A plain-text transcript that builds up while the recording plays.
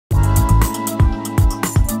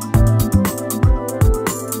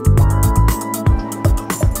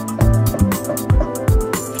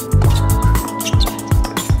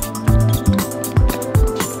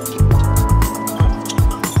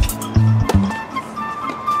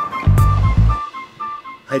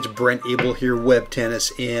Hi, it's Brent, Abel here,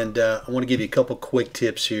 WebTennis, and I want to give you a couple quick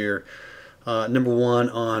tips here. Number one,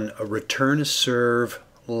 on a return to serve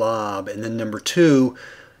lob, and then number two,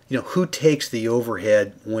 who takes the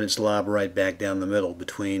overhead when it's lobbed right back down the middle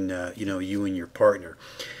between you and your partner.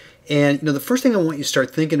 And the first thing I want you to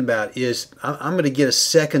start thinking about is I'm going to get a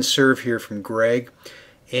second serve here from Greg.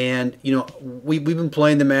 And we've been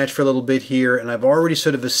playing the match for a little bit here, and I've already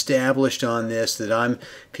sort of established on this that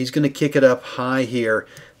if he's going to kick it up high here,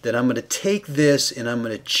 that I'm going to take this and I'm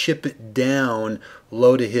going to chip it down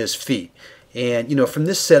low to his feet. And from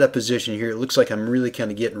this setup position here, it looks like I'm really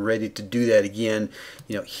kind of getting ready to do that again.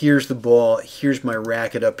 Here's the ball, here's my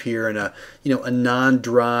racket up here, and a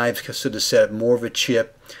non-drive sort of setup, more of a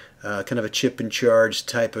chip, kind of a chip and charge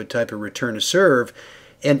type of return to serve.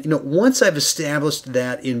 And once I've established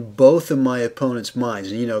that in both of my opponent's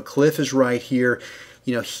minds, and Cliff is right here,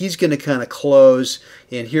 he's going to kind of close,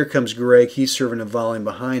 and here comes Greg, he's serving a volley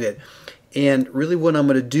behind it. And really what I'm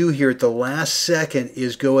going to do here at the last second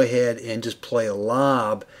is go ahead and just play a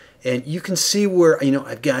lob. And you can see where,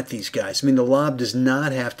 I've got these guys. I mean, the lob does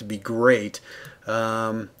not have to be great.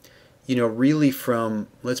 Really from,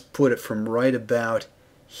 let's put it from right about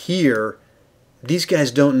here, these guys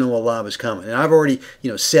don't know a lob is coming. And I've already,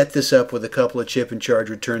 set this up with a couple of chip and charge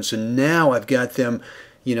returns. So now I've got them,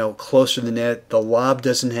 closer to the net. The lob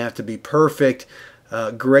doesn't have to be perfect.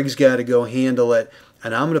 Greg's got to go handle it.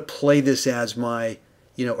 And I'm going to play this as my,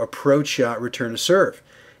 approach shot, return to serve.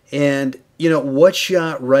 And, what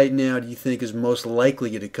shot right now do you think is most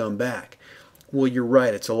likely to come back? Well, you're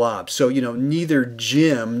right, it's a lob. So, neither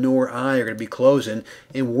Jim nor I are going to be closing,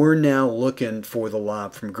 and we're now looking for the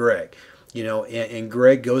lob from Greg. And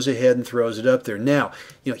Greg goes ahead and throws it up there. Now,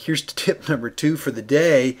 here's tip number two for the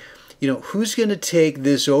day. Who's going to take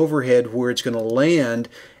this overhead where it's going to land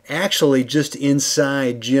actually just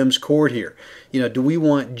inside Jim's court here? Do we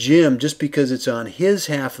want Jim, just because it's on his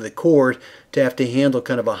half of the court, to have to handle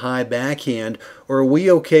kind of a high backhand? Or are we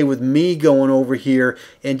okay with me going over here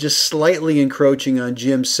and just slightly encroaching on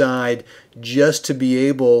Jim's side just to be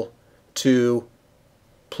able to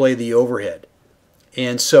play the overhead?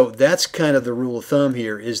 And so that's kind of the rule of thumb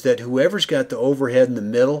here, is that whoever's got the overhead in the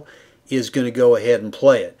middle is going to go ahead and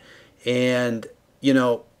play it. And,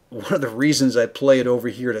 one of the reasons I play it over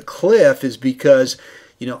here to Cliff is because,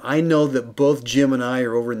 I know that both Jim and I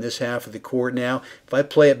are over in this half of the court now. If I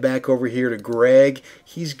play it back over here to Greg,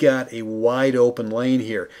 he's got a wide open lane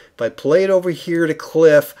here. If I play it over here to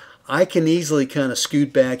Cliff, I can easily kind of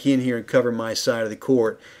scoot back in here and cover my side of the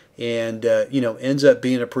court. And, ends up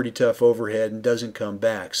being a pretty tough overhead and doesn't come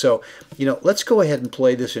back. So, let's go ahead and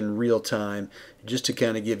play this in real time just to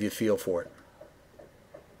kind of give you a feel for it.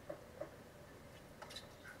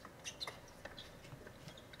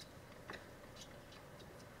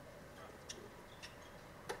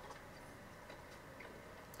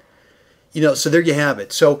 So there you have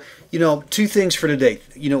it. So, two things for today.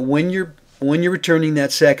 When you're returning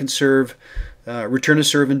that second serve, return to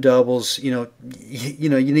serve in doubles, you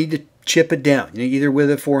need to chip it down, either with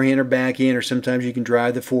a forehand or backhand, or sometimes you can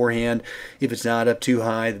drive the forehand if it's not up too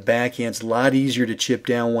high. The backhand's a lot easier to chip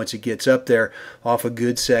down once it gets up there off a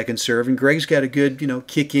good second serve. And Greg's got a good,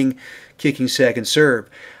 kicking second serve.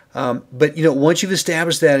 But once you've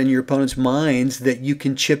established that in your opponent's minds that you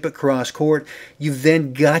can chip it cross court, you've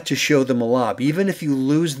then got to show them a lob. Even if you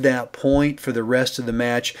lose that point for the rest of the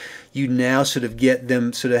match, you now sort of get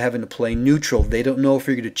them sort of having to play neutral. They don't know if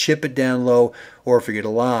you're going to chip it down low or if you're going to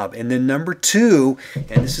lob. And then number two,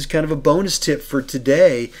 and this is kind of a bonus tip for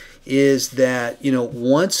today, is that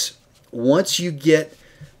once you get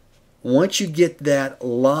that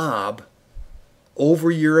lob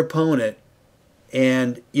over your opponent,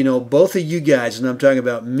 and both of you guys, and I'm talking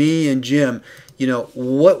about me and Jim,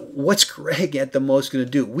 what's Greg at the most going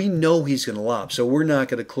to do? We know he's going to lob, so we're not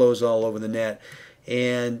going to close all over the net.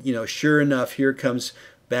 And sure enough, here comes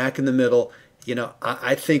back in the middle.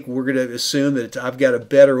 I think we're going to assume that I've got a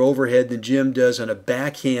better overhead than Jim does on a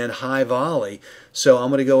backhand high volley. So I'm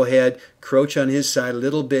going to go ahead, crouch on his side a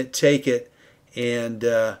little bit, take it, and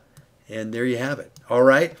there you have it. All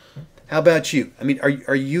right. How about you? I mean,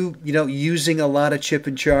 are you using a lot of chip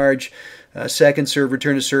and charge, second serve,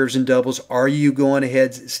 return to serves and doubles? Are you going ahead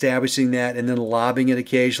establishing that and then lobbing it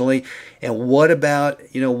occasionally? And what about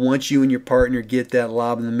once you and your partner get that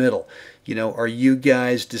lob in the middle? Are you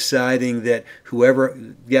guys deciding that whoever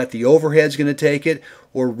got the overhead is going to take it,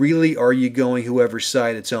 or really are you going whoever's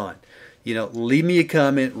side it's on? Leave me a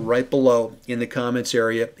comment right below in the comments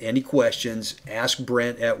area. Any questions? Ask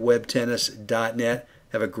Brent at webtennis.net.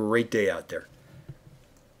 Have a great day out there.